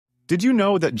Did you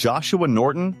know that Joshua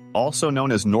Norton, also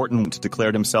known as Norton,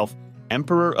 declared himself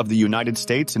Emperor of the United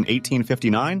States in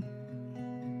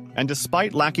 1859? And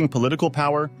despite lacking political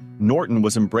power, Norton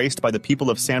was embraced by the people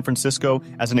of San Francisco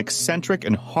as an eccentric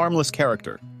and harmless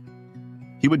character.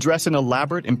 He would dress in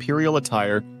elaborate imperial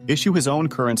attire, issue his own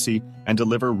currency, and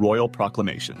deliver royal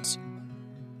proclamations.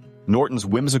 Norton's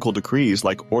whimsical decrees,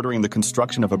 like ordering the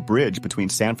construction of a bridge between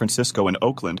San Francisco and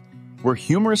Oakland, were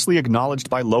humorously acknowledged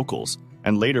by locals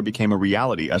and later became a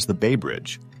reality as the Bay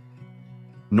Bridge.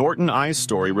 Norton I's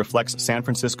story reflects San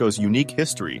Francisco's unique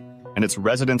history and its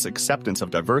residents' acceptance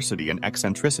of diversity and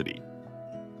eccentricity.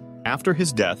 After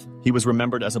his death, he was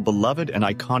remembered as a beloved and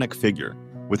iconic figure,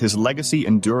 with his legacy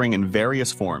enduring in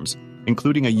various forms,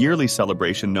 including a yearly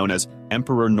celebration known as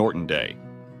Emperor Norton Day.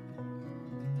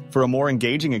 For a more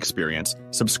engaging experience,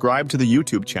 subscribe to the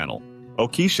YouTube channel.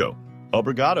 Okisho,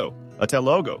 obrigado, até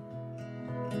logo.